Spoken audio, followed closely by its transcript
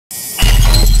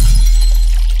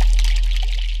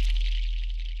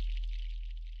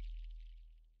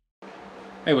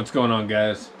Hey, what's going on,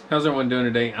 guys? How's everyone doing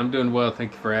today? I'm doing well,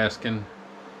 thank you for asking.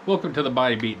 Welcome to the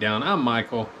Body Beatdown. I'm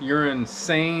Michael, your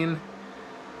insane,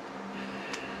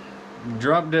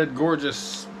 drop dead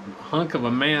gorgeous hunk of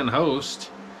a man host.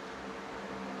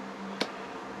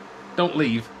 Don't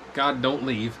leave. God, don't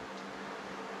leave.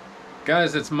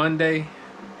 Guys, it's Monday.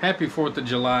 Happy 4th of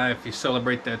July if you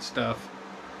celebrate that stuff.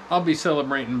 I'll be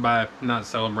celebrating by not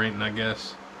celebrating, I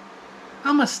guess.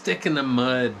 I'm a stick in the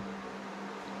mud.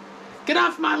 Get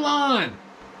off my lawn!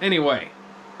 Anyway,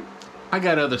 I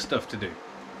got other stuff to do,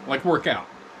 like work out.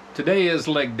 Today is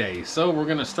leg day, so we're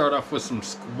gonna start off with some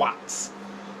squats,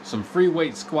 some free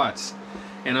weight squats.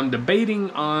 And I'm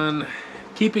debating on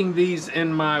keeping these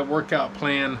in my workout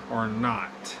plan or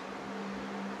not.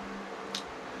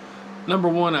 Number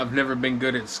one, I've never been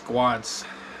good at squats.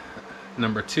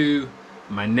 Number two,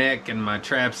 my neck and my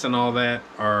traps and all that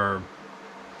are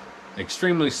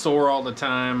extremely sore all the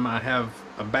time. I have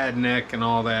a bad neck and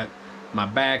all that. My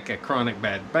back, a chronic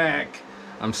bad back.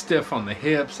 I'm stiff on the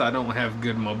hips. I don't have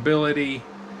good mobility.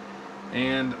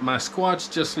 And my squats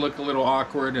just look a little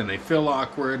awkward and they feel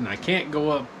awkward, and I can't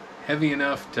go up heavy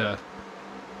enough to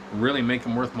really make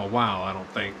them worth my while, I don't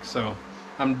think. So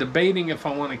I'm debating if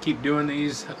I want to keep doing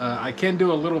these. I can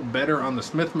do a little better on the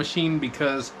Smith machine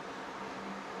because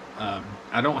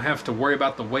I don't have to worry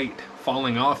about the weight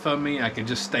falling off of me. I can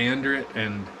just stay under it,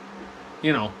 and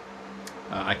you know,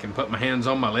 I can put my hands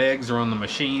on my legs or on the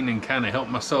machine and kind of help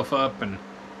myself up and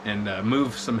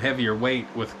move some heavier weight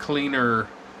with cleaner,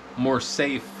 more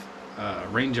safe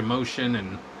range of motion,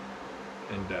 and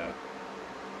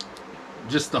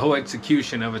just the whole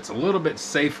execution of it's a little bit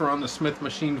safer on the Smith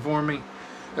machine for me.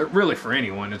 Really, for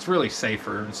anyone, it's really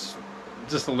safer. It's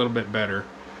just a little bit better.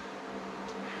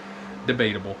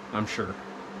 Debatable, I'm sure,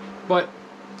 but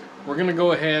we're gonna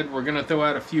go ahead. We're gonna throw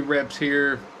out a few reps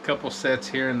here, a couple sets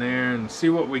here and there, and see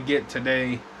what we get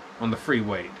today on the free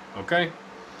weight. Okay,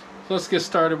 so let's get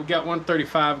started. We got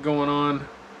 135 going on.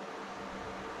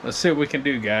 Let's see what we can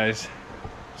do, guys.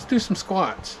 Let's do some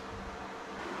squats.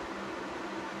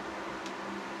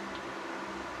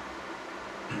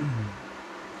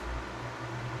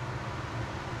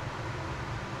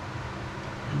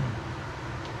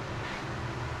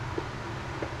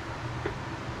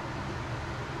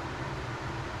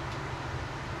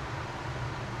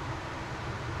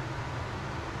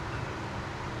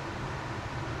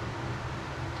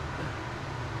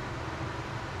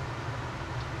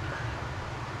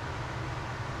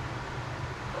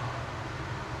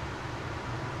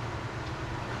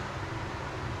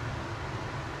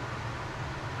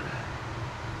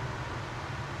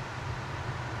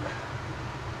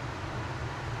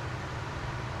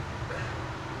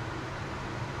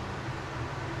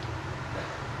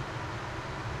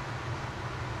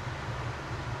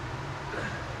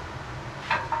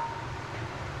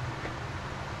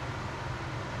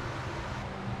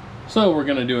 So we're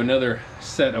gonna do another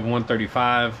set of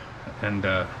 135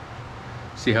 and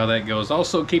see how that goes.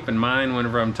 Also keep in mind,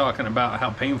 whenever I'm talking about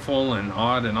how painful and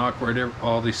odd and awkward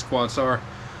all these squats are,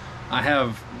 I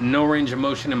have no range of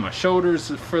motion in my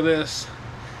shoulders for this.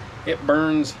 It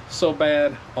burns so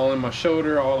bad all in my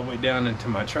shoulder, all the way down into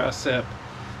my tricep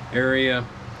area.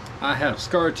 I have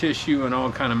scar tissue and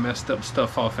all kind of messed up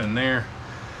stuff off in there.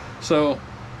 So,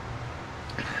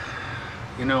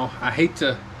 you know, I hate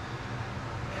to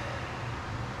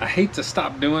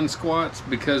stop doing squats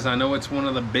because I know it's one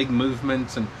of the big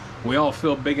movements and we all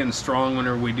feel big and strong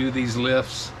whenever we do these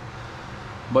lifts.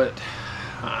 But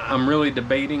I'm really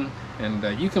debating,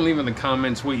 and you can leave in the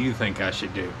comments what you think I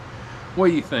should do. What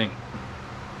do you think?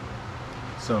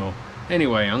 So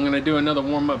anyway, I'm going to do another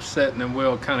warm-up set and then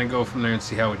we'll kind of go from there and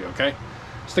see how we do, okay?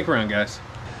 Stick around, guys.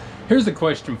 Here's a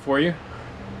question for you.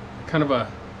 Kind of a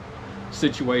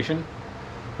situation.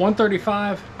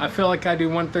 135, I feel like I do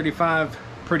 135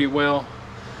 pretty well.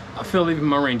 I feel even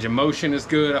my range of motion is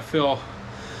good. I feel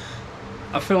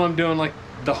I'm doing like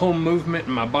the whole movement,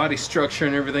 and my body structure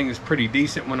and everything is pretty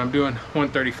decent when I'm doing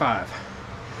 135.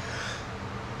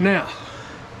 Now,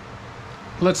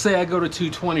 let's say I go to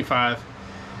 225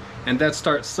 and that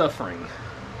starts suffering.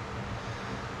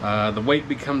 The weight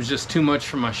becomes just too much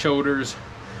for my shoulders,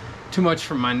 too much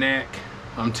for my neck.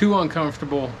 I'm too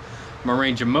uncomfortable. My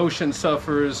range of motion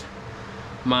suffers.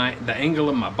 The angle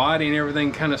of my body and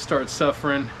everything kind of starts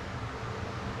suffering.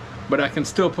 But I can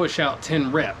still push out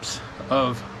 10 reps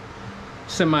of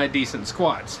semi-decent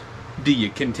squats. Do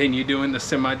you continue doing the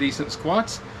semi-decent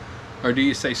squats? Or do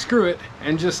you say screw it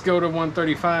and just go to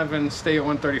 135 and stay at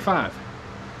 135?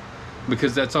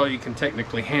 Because that's all you can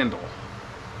technically handle.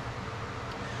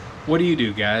 What do you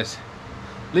do, guys?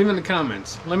 Leave in the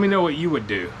comments. Let me know what you would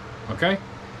do, okay?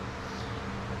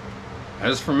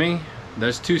 as for me,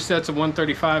 there's 2 sets of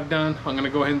 135 done. I'm gonna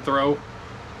go ahead and throw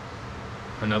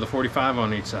another 45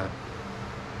 on each side.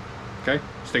 Okay,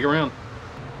 stick around.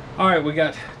 All right, we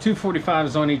got 2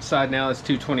 45s on each side now. That's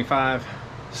 225.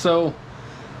 So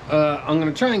I'm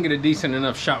gonna try and get a decent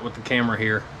enough shot with the camera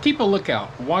here. Keep a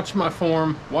lookout, watch my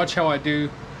form, watch how I do.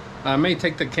 I may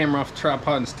take the camera off the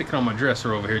tripod and stick it on my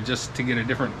dresser over here just to get a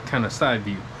different kind of side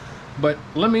view. But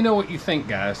let me know what you think,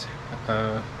 guys,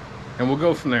 and we'll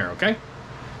go from there, okay?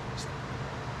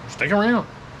 Stick around.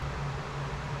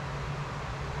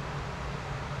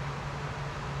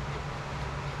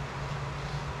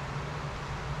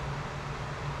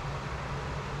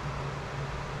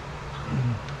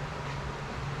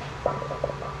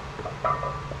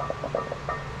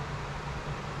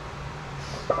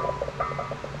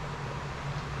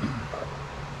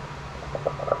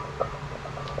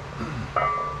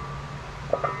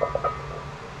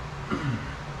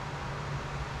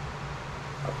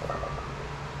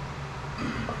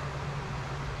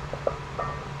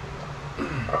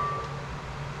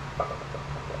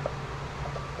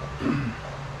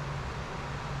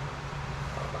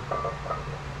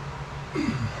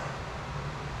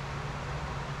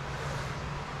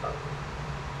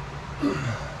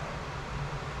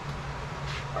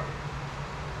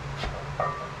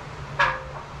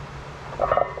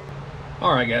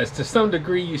 Alright guys, to some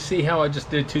degree you see how I just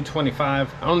did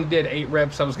 225. I only did 8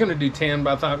 reps. I was going to do 10,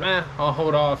 but I thought, I'll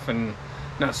hold off and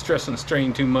not stress and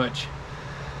strain too much.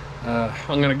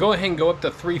 I'm going to go ahead and go up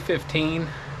to 315.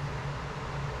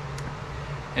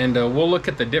 And we'll look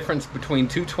at the difference between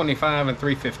 225 and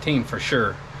 315 for sure.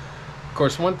 Of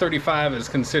course, 135 is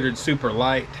considered super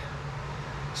light,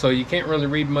 so you can't really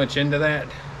read much into that.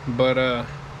 But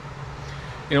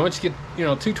you know, once you get,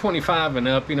 225 and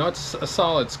up, it's a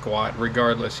solid squat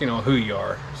regardless, who you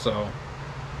are. So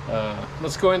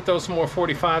let's go ahead and throw some more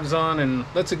 45s on and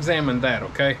let's examine that,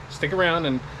 okay? Stick around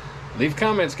and leave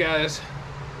comments, guys.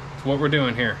 It's what we're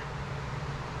doing here.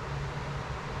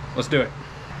 Let's do it.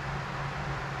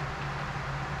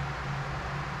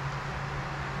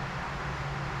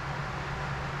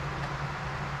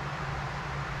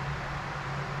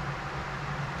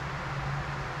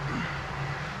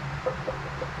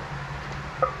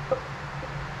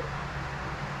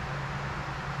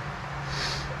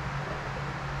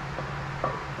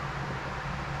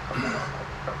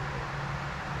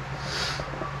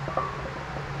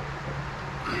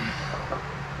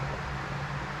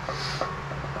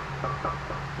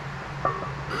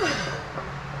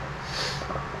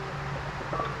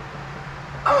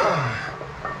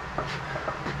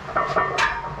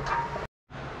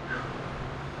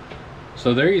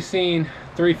 So there you've seen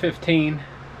 315,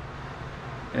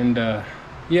 and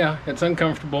yeah, it's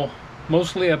uncomfortable,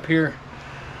 mostly up here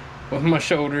with my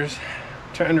shoulders,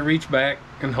 trying to reach back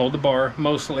and hold the bar,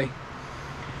 mostly.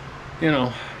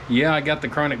 Yeah, I got the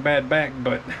chronic bad back,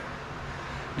 but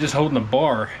just holding the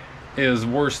bar is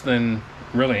worse than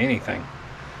really anything,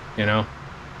 And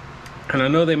I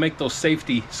know they make those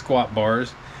safety squat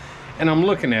bars, and I'm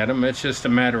looking at them. It's just a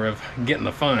matter of getting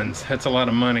the funds. That's a lot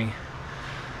of money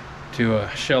to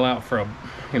shell out for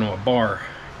a bar,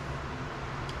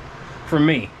 for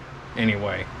me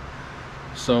anyway.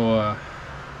 So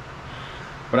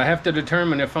but I have to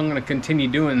determine if I'm going to continue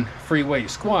doing free weight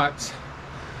squats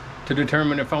to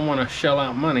determine if I want to shell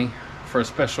out money for a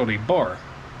specialty bar.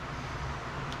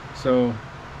 So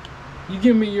you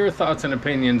give me your thoughts and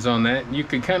opinions on that. You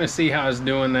could kind of see how I was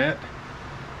doing that.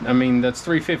 I mean, that's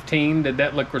 315. Did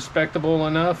that look respectable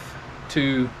enough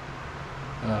to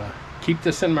keep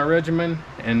this in my regimen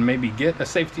and maybe get a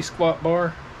safety squat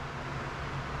bar?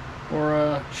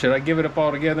 Or should I give it up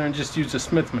altogether and just use the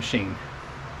Smith machine?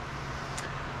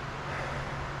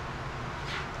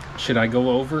 Should I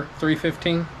go over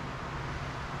 315?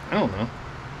 I don't know.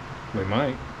 We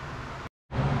might.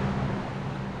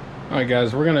 Alright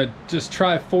guys, we're gonna just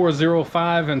try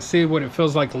 405 and see what it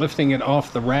feels like lifting it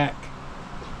off the rack.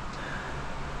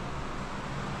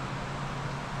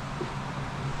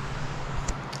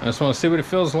 I just want to see what it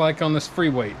feels like on this free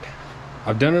weight.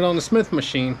 I've done it on the Smith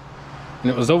machine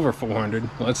and it was over 400.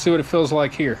 Let's see what it feels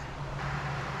like here.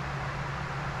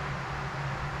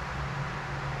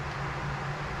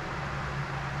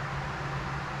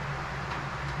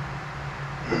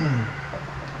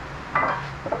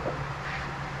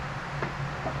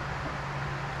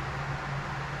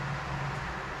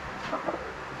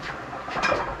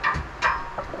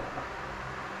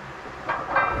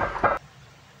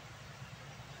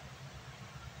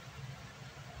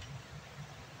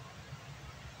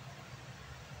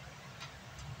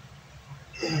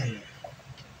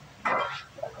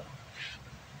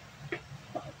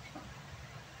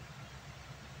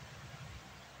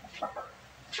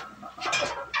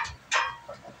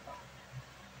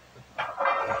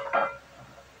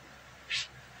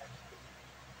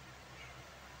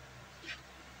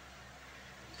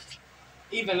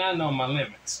 Even I know my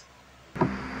limits.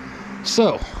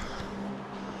 So,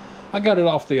 I got it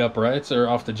off the uprights, or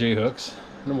off the J-hooks,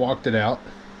 and walked it out.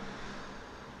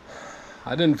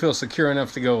 I didn't feel secure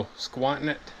enough to go squatting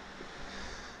it.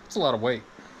 It's a lot of weight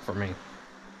for me.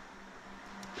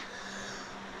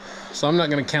 So I'm not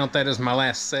going to count that as my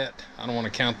last set. I don't want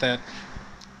to count that.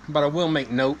 But I will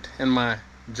make note in my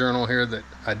journal here that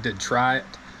I did try it.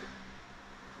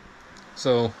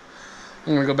 So I'm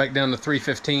going to go back down to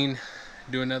 315,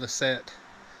 do another set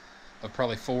of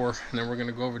probably 4, and then we're going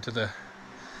to go over to the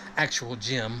actual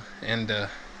gym, and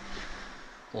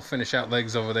we'll finish out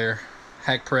legs over there.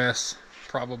 Hack press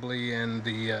probably, and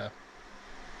the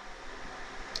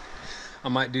I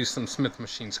might do some Smith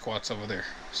machine squats over there.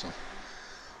 So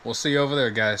we'll see you over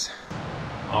there, guys.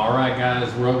 All right,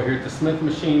 guys, we're over here at the Smith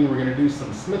machine. We're gonna do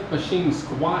some Smith machine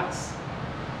squats.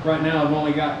 Right now I've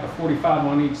only got a 45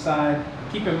 on each side.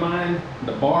 Keep in mind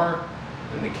the bar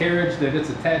and the carriage that it's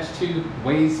attached to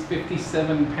weighs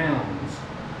 57 pounds.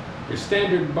 Your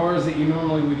standard bars that you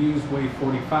normally would use weigh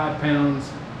 45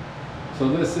 pounds. So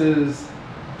this is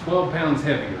 12 pounds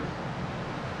heavier.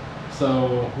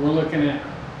 So we're looking at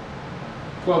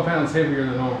 12 pounds heavier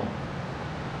than normal.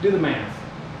 Do the math.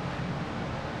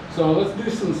 So let's do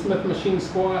some Smith machine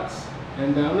squats,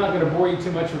 and I'm not going to bore you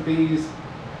too much with these.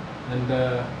 And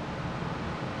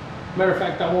matter of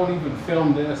fact, I won't even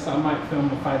film this. I might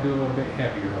film if I do a little bit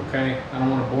heavier, okay? I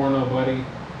don't want to bore nobody.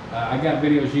 I got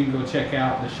videos you can go check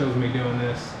out that shows me doing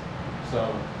this. So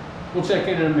we'll check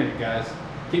in a minute, guys.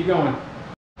 Keep going.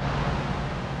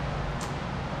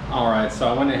 All right, so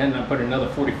I went ahead and I put another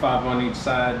 45 on each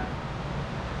side.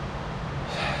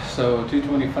 So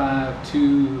 225,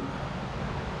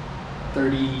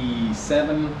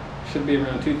 237, should be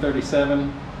around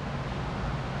 237.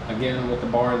 Again, with the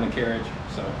bar and the carriage.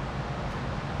 So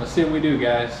let's see what we do,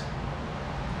 guys.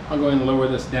 I'll go ahead and lower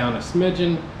this down a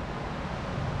smidgen.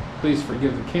 Please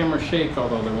forgive the camera shake,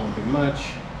 although there won't be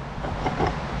much.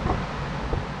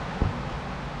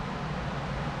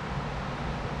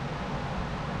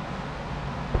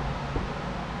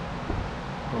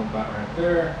 Go about right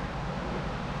there.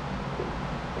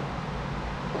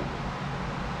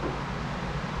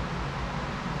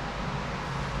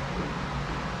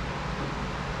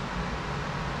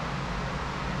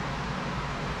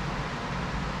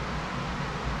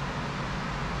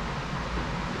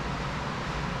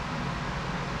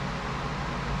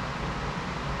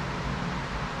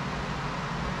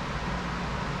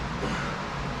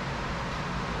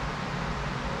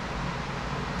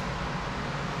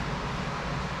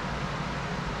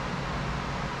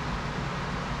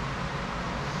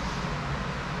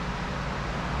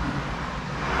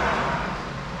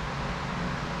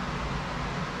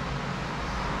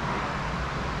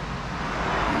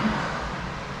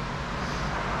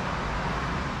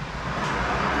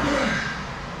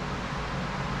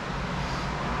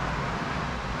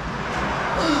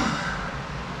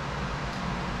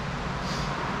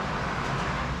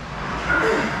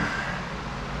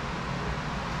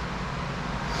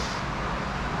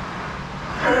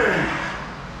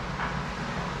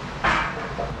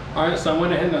 All right, so I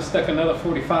went ahead and I stuck another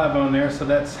 45 on there, so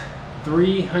that's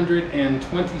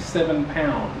 327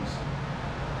 pounds.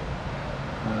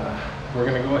 We're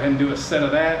gonna go ahead and do a set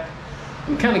of that.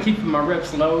 I'm kind of keeping my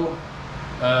reps low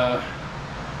to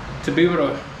be able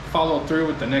to follow through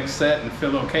with the next set and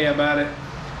feel okay about it,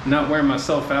 not wearing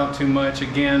myself out too much.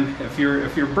 Again, if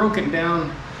you're broken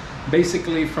down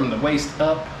basically from the waist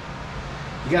up,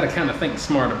 you got to kind of think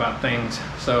smart about things.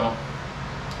 So I'm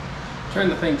trying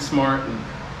to think smart and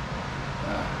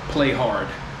play hard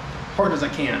as I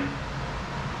can.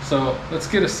 So let's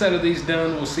get a set of these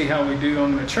done. We'll see how we do.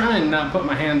 I'm going to try and not put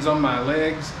my hands on my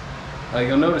legs.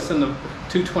 You'll notice in the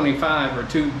 225 or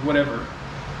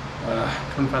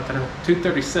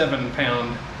 237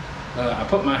 pound, I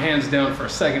put my hands down for a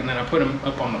second and then I put them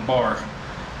up on the bar,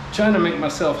 trying to make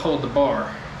myself hold the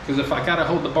bar, because if I got to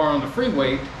hold the bar on the free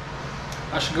weight,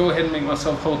 I should go ahead and make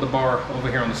myself hold the bar over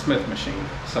here on the Smith machine.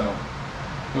 So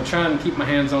I'm going to try and keep my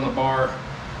hands on the bar.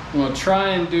 I'm going to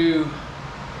try and do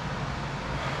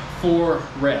 4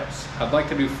 reps. I'd like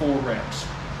to do 4 reps.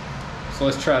 So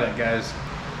let's try that, guys.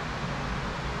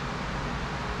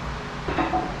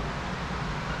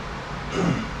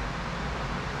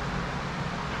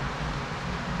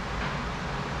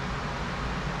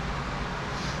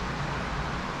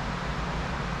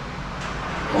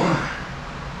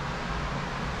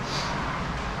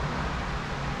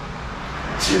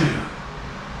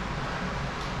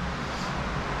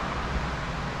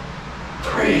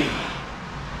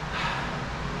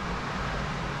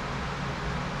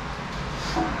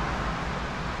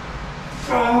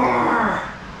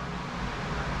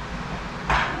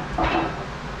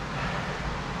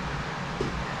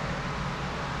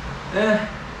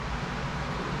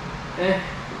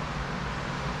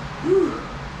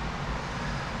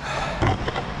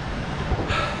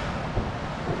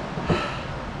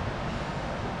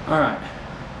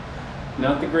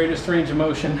 greatest range of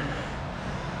motion,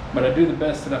 but I do the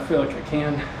best that I feel like I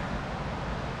can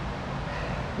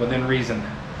within reason.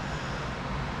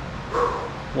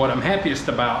 What I'm happiest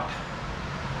about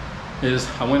is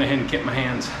I went ahead and kept my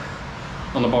hands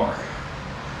on the bar.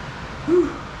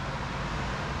 Whew.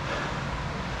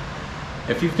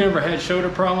 If you've never had shoulder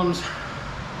problems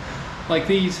like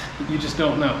these, you just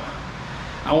don't know.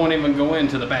 I won't even go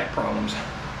into the back problems.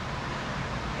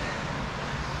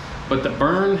 But the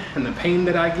burn and the pain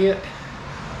that I get,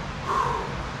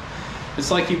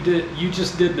 it's like you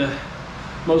just did the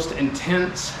most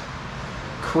intense,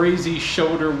 crazy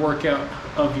shoulder workout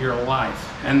of your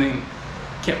life and then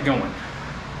kept going.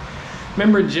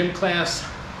 Remember in gym class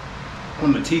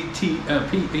when the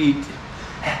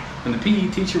PE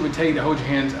teacher would tell you to hold your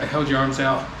hands, hold your arms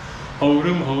out, hold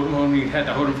them, hold them, hold them. You had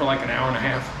to hold them for like an hour and a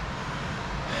half.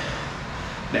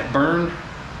 That burn,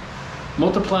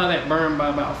 multiply that burn by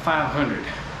about 500.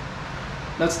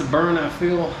 That's the burn I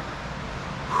feel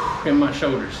in my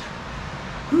shoulders.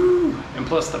 And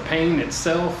plus the pain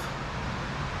itself.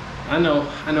 I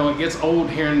know it gets old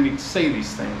hearing me say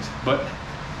these things, but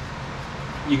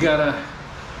you gotta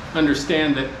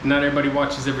understand that not everybody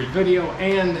watches every video,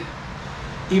 and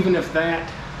even if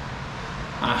that,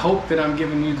 I hope that I'm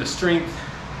giving you the strength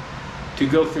to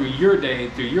go through your day,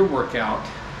 through your workout,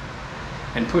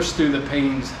 and push through the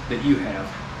pains that you have.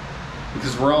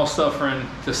 Because we're all suffering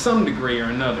to some degree or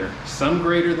another. Some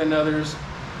greater than others,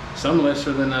 some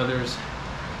lesser than others.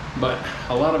 But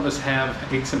a lot of us have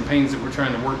aches and pains that we're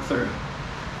trying to work through.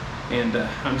 And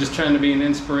I'm just trying to be an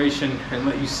inspiration and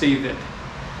let you see that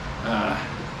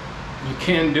you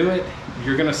can do it.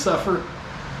 You're gonna suffer,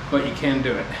 but you can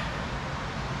do it.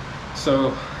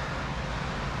 So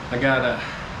I got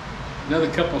another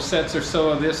couple sets or so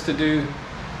of this to do,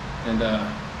 and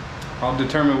I'll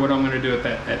determine what I'm going to do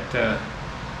at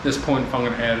this point, if I'm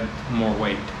going to add more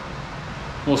weight.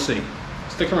 We'll see.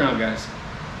 Stick around, guys.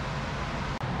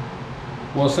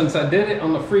 Well, since I did it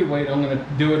on the free weight, I'm going to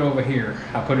do it over here.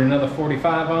 I put another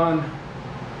 45 on.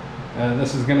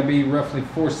 This is going to be roughly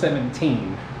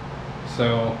 417.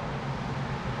 So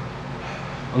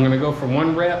I'm going to go for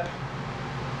 1 rep,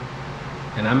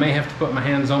 and I may have to put my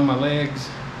hands on my legs.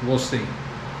 We'll see.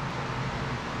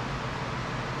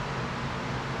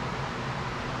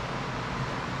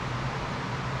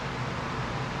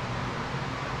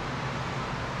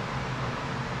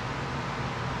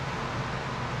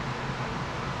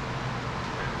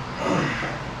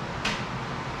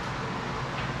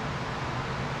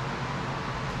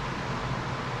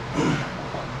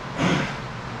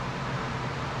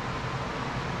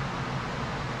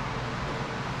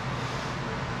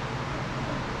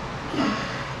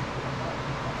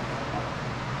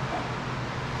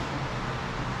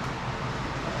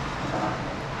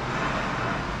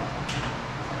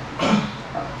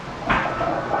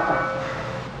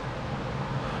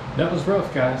 That was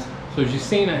rough, guys. So as you've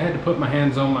seen, I had to put my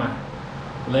hands on my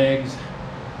legs.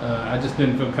 I just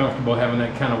didn't feel comfortable having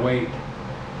that kind of weight.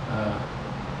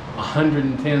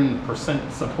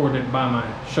 110% supported by my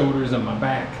shoulders and my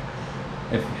back.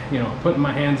 If, you know, putting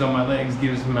my hands on my legs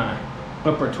gives my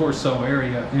upper torso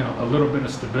area, you know, a little bit of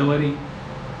stability,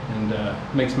 and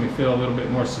makes me feel a little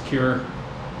bit more secure.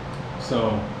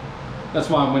 So that's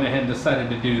why I went ahead and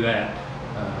decided to do that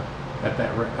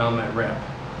on that rep.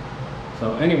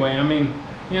 So anyway, I mean,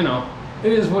 you know,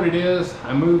 it is what it is.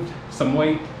 I moved some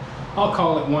weight. I'll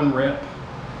call it 1 rep.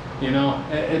 You know,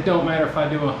 it don't matter if I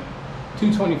do a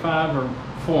 225 or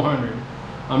 400.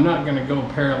 I'm not going to go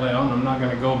parallel, and I'm not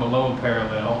going to go below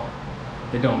parallel.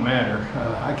 It don't matter.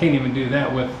 I can't even do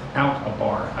that without a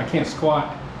bar. I can't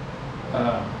squat.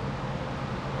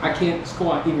 I can't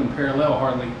squat even parallel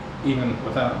hardly, even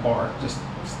without a bar. Just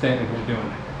standing here doing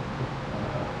it.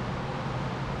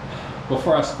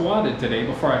 Before I squatted today,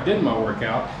 before I did my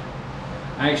workout,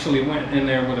 I actually went in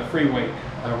there with a free weight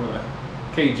where the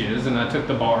cage is, and I took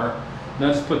the bar, and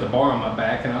I just put the bar on my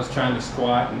back, and I was trying to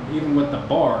squat, and even with the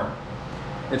bar,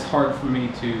 it's hard for me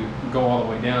to go all the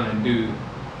way down and do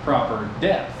proper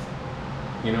depth,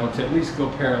 you know, to at least go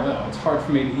parallel. It's hard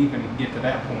for me to even get to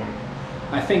that point.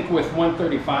 I think with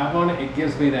 135 on it, it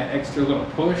gives me that extra little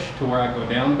push to where I go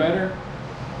down better.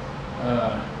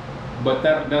 But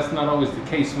that's not always the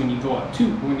case when you go up to,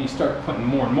 when you start putting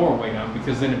more and more weight on,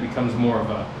 because then it becomes more of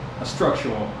a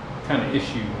structural kind of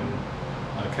issue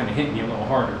and kind of hitting you a little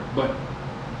harder. But,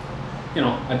 you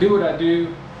know, I do what I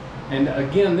do. And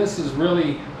again, this is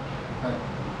really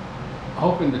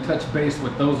hoping to touch base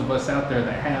with those of us out there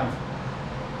that have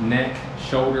neck,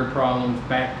 shoulder problems,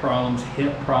 back problems,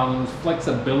 hip problems,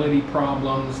 flexibility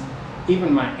problems.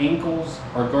 Even my ankles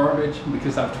are garbage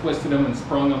because I've twisted them and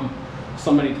sprung them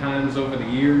so many times over the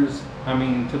years. I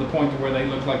mean, to the point to where they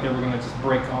look like they were going to just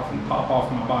break off and pop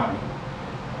off my body.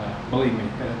 Believe me,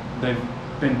 they've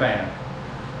been bad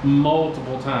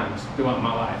multiple times throughout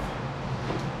my life.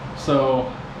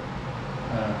 So,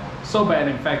 so bad,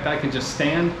 in fact, I can just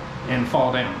stand and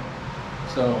fall down.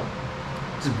 So,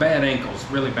 just bad ankles,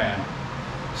 really bad.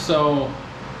 So,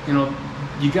 you know,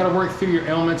 you got to work through your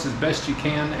ailments as best you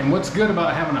can. And what's good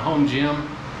about having a home gym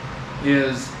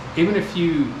is even if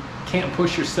you can't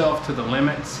push yourself to the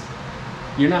limits,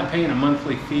 you're not paying a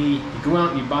monthly fee. You go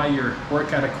out and you buy your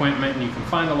workout equipment, and you can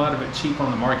find a lot of it cheap on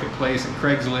the marketplace and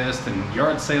Craigslist and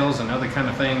yard sales and other kind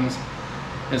of things.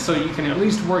 And so you can at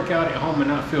least work out at home and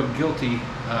not feel guilty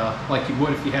like you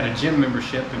would if you had a gym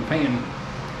membership and paying,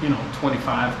 you know,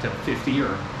 $25 to $50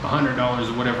 or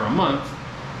 $100 or whatever a month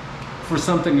for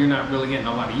something you're not really getting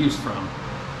a lot of use from.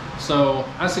 So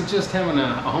I suggest having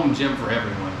a home gym for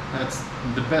everyone. That's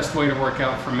the best way to work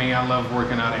out for me. I love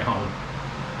working out at home.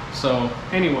 So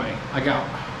anyway, I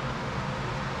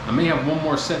may have one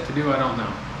more set to do, I don't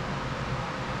know.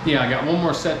 Yeah, I got one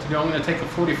more set to do. I'm going to take a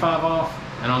 45 off,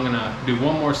 and I'm going to do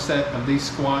one more set of these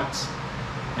squats,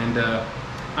 and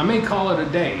I may call it a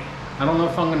day. I don't know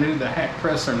if I'm going to do the hack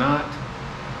press or not.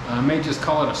 I may just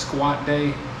call it a squat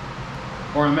day,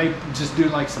 or I may just do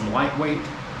like some lightweight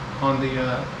on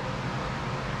the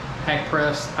hack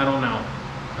press. I don't know.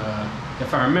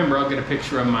 If I remember, I'll get a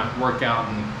picture of my workout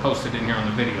and post it in here on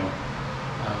the video.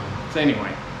 So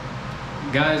anyway,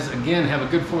 guys, again, have a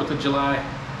good 4th of July.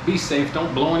 Be safe.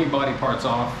 Don't blow any body parts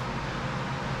off.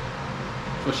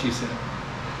 That's what she said.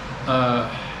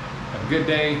 Have a good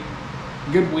day,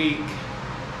 good week.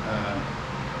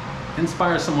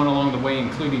 Inspire someone along the way,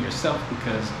 including yourself,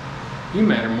 because you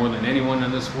matter more than anyone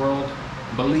in this world.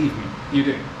 Believe me, you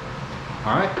do.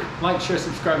 All right, like, share,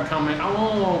 subscribe, comment,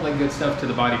 all that good stuff to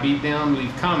the Body Beatdown.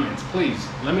 Leave comments, please.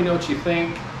 Let me know what you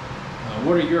think.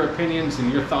 What are your opinions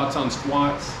and your thoughts on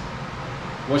squats?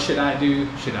 What should I do?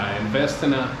 Should I invest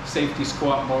in a safety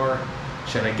squat bar?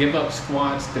 Should I give up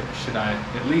squats? Should I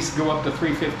at least go up to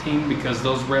 315 because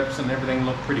those reps and everything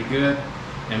look pretty good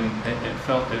and it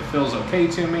feels okay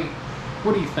to me?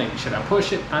 What do you think? Should I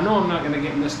push it? I know I'm not going to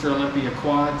get Mr. Olympia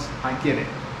quads. I get it.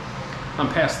 I'm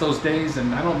past those days,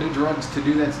 and I don't do drugs to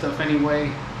do that stuff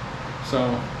anyway, so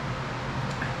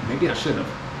maybe I should have.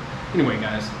 Anyway,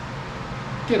 guys,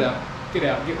 get up, get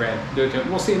out, get ready, do it to it.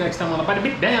 We'll see you next time on the Body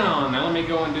Beatdown. Now let me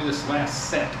go and do this last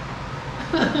set.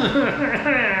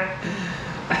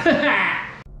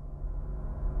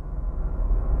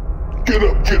 Get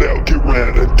up, get out, get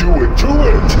ready, do it, do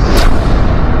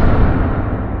it!